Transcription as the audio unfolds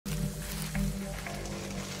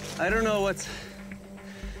I don't know what's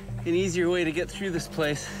an easier way to get through this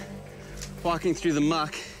place. Walking through the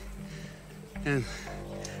muck and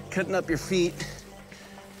cutting up your feet,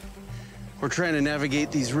 or trying to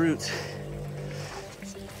navigate these routes.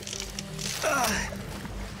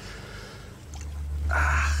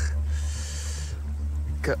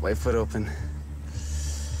 Cut my foot open.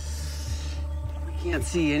 I can't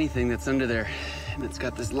see anything that's under there, and it's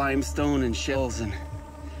got this limestone and shells, and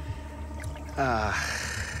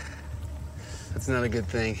that's not a good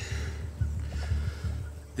thing.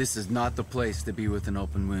 This is not the place to be with an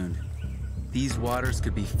open wound. These waters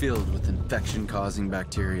could be filled with infection-causing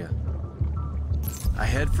bacteria. I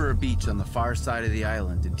head for a beach on the far side of the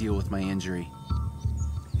island to deal with my injury.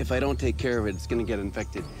 If I don't take care of it, it's gonna get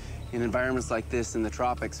infected. In environments like this in the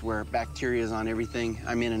tropics where bacteria is on everything,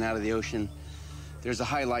 I'm in and out of the ocean, there's a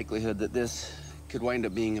high likelihood that this could wind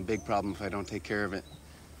up being a big problem if I don't take care of it.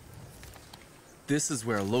 This is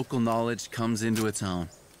where local knowledge comes into its own.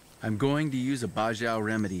 I'm going to use a Bajau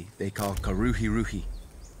remedy they call karuhi-ruhi.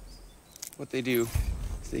 What they do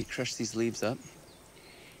is they crush these leaves up.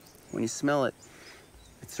 When you smell it,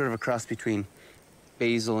 it's sort of a cross between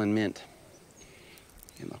basil and mint.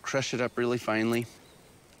 And they'll crush it up really finely,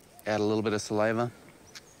 add a little bit of saliva,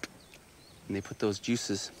 and they put those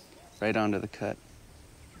juices right onto the cut.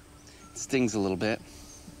 It stings a little bit,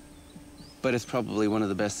 but it's probably one of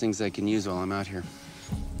the best things I can use while I'm out here.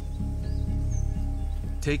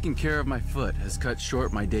 Taking care of my foot has cut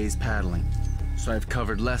short my day's paddling, so I've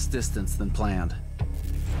covered less distance than planned.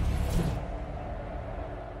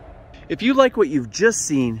 If you like what you've just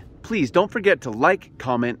seen, please don't forget to like,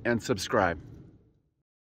 comment, and subscribe.